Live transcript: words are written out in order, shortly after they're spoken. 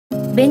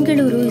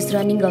Bengaluru is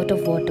running out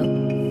of water.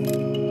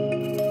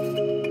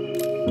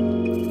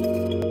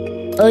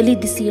 Early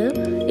this year,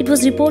 it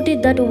was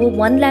reported that over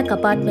 1 lakh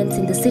apartments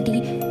in the city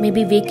may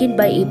be vacant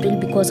by April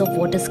because of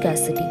water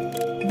scarcity.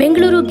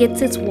 Bengaluru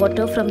gets its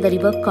water from the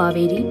river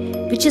Kaveri,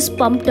 which is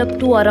pumped up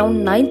to around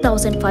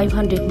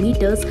 9,500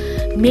 meters,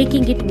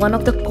 making it one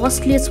of the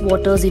costliest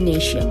waters in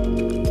Asia.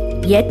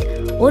 Yet,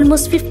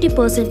 almost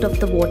 50% of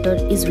the water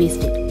is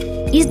wasted.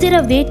 Is there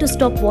a way to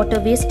stop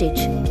water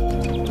wastage?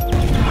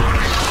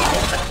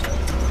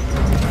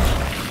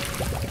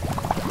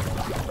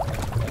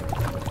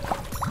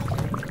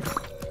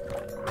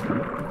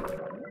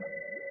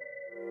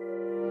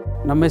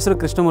 ನಮ್ಮ ಹೆಸರು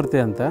ಕೃಷ್ಣ ಮೂರ್ತಿ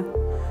ಅಂತ.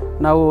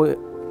 ನಾವು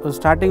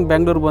starting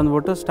Bengaluru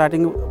ಬಂದ್ಬಿಟ್ಟು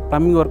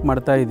plumbing work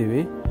ಮಾಡ್ತಾ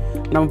ಇದ್ದೀವಿ.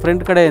 ನಮ್ಮ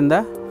friend ಕಡೆಯಿಂದ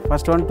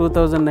first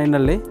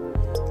 2009ನಲ್ಲಿ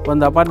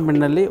ಒಂದು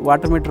ಅಪಾರ್ಟ್ಮೆಂಟ್ನಲ್ಲಿ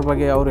ವಾಟರ್ ಮೀಟರ್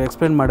ಬಗ್ಗೆ ಅವರು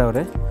ಎಕ್ಸ್ಪ್ಲೇನ್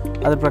ಮಾಡವ್ರೆ.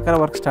 ಅದ್ರ ಪ್ರಕಾರ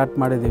ವರ್ಕ್ ಸ್ಟಾರ್ಟ್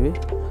ಮಾಡಿದ್ದೀವಿ.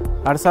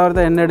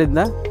 2012ರಿಂದ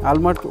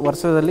ಆಲ್ಮೋಸ್ಟ್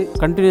ವರ್ಷದಲ್ಲಿ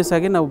ಕಂಟಿನ್ಯೂಸ್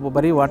ಆಗಿ ನಾವು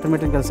ಬರೀ ವಾಟರ್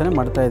ಮೀಟರ್ ಕೆಲಸನೇ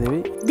ಮಾಡ್ತಾ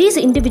ಇದ್ದೀವಿ. These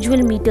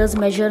individual meters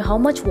measure how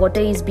much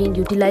water is being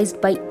utilized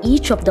by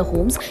each of the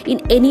homes in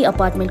any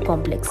apartment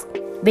complex.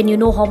 When you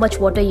know how much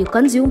water you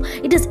consume,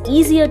 it is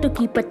easier to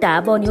keep a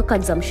tab on your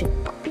consumption.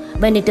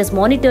 When it is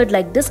monitored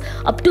like this,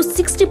 up to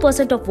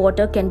 60% of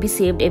water can be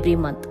saved every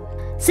month.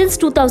 Since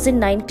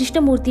 2009,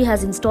 Krishna Murthy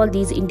has installed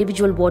these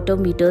individual water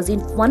meters in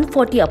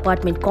 140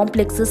 apartment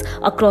complexes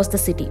across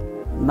the city.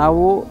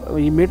 ನಾವು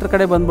ಈ metre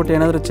ಕಡೆ ಬಂದ್ಬಿಟ್ಟು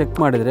ಏನಾದರೂ check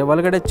ಮಾಡಿದರೆ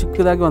ಒಳಗಡೆ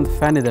ಚಿಕ್ಕದಾಗಿ ಒಂದು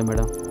fan ಇದೆ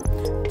ಮೇಡಮ್.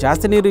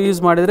 ಜಾಸ್ತಿ ನೀರು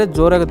ಯೂಸ್ ಮಾಡಿದರೆ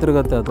ಜೋರಾಗಿ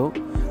ತಿರುಗುತ್ತೆ ಅದು.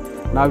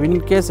 ನಾವು ಇನ್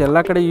ಕೇಸ್ ಎಲ್ಲ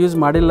ಕಡೆ ಯೂಸ್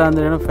ಮಾಡಿಲ್ಲ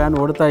ಅಂದರೆ ಏನೋ ಫ್ಯಾನ್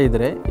ಓಡ್ತಾ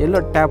ಇದ್ದರೆ ಎಲ್ಲೋ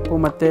ಟ್ಯಾಪು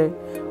ಮತ್ತು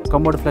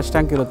ಕಮೋಡ್ ಫ್ಲಶ್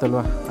ಟ್ಯಾಂಕ್ ಇರುತ್ತಲ್ವ,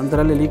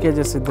 ಅದರಲ್ಲಿ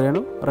ಲೀಕೇಜಸ್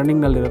ಇದ್ರೇನು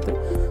ರನ್ನಿಂಗ್ನಲ್ಲಿರುತ್ತೆ.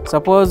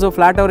 ಸಪೋಸು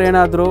ಫ್ಲ್ಯಾಟ್ ಅವ್ರು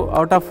ಏನಾದರೂ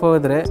ಔಟ್ ಆಫ್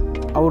ಹೋದರೆ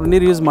ಅವ್ರು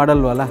ನೀರು ಯೂಸ್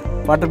ಮಾಡಲ್ವಲ್ಲ,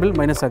 ವಾಟರ್ ಬಿಲ್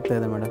ಮೈನಸ್ ಆಗ್ತಾ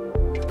ಇದೆ madam.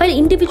 While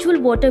individual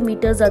water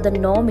meters are the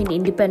norm in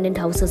independent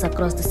houses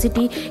across the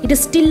city, it is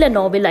still a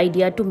novel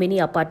idea to many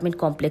apartment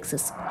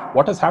complexes.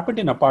 What has happened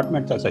in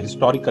apartments as a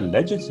historical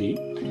legacy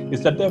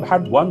is that they've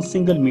had one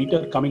single meter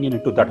coming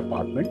into that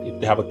apartment if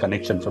they have a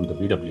connection from the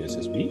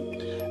VWSSB,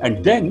 and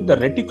then the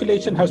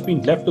reticulation has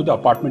been left to the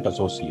apartment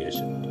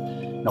association.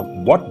 Now,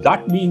 what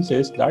that means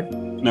is that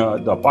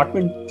the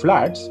apartment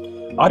flats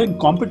are in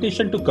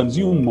competition to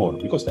consume more,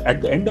 because at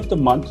the end of the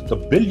month, the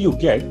bill you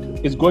get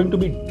is going to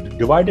be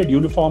divided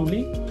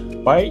uniformly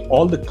by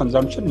all the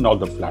consumption in all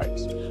the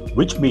flats,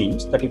 which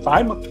means that if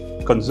I'm a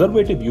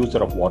conservative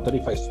user of water,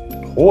 if I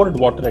hoard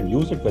water and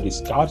use it very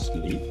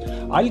scarcely,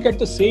 I'll get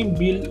the same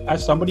bill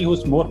as somebody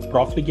who's more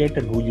profligate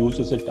and who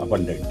uses it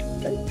abundantly.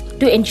 Right?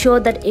 To ensure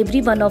that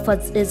every one of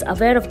us is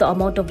aware of the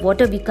amount of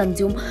water we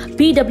consume,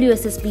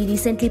 PWSSB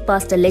recently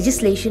passed a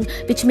legislation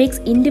which makes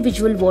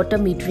individual water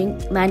metering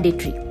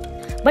mandatory.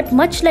 But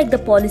much like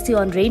the policy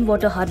on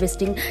rainwater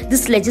harvesting,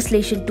 this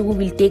legislation too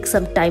will take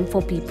some time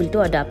for people to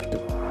adapt to.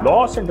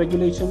 Laws and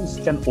regulations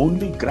can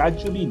only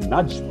gradually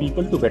nudge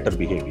people to better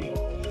behavior.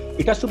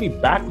 It has to be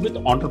backed with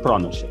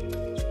entrepreneurship.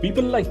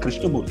 People like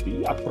Krishna Murthy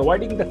are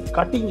providing the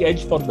cutting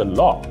edge for the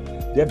law.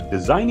 They're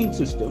designing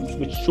systems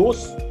which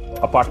shows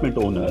apartment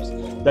owners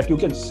that you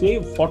can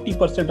save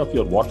 40% of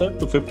your water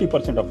to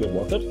 50% of your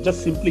water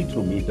just simply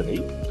through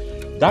metering,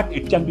 that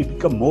it can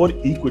become more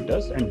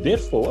equitous, and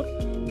therefore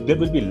there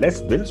will be less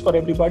bills for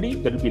everybody,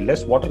 there will be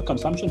less water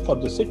consumption for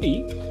the city.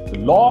 The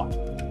law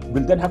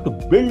will then have to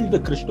build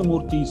the Krishna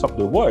Murthys of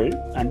the world,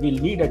 and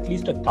we'll need at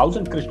least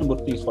 1,000 Krishna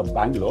Murthys for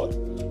Bangalore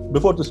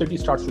before the city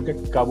starts to get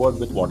covered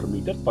with water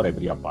meters for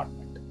every apartment.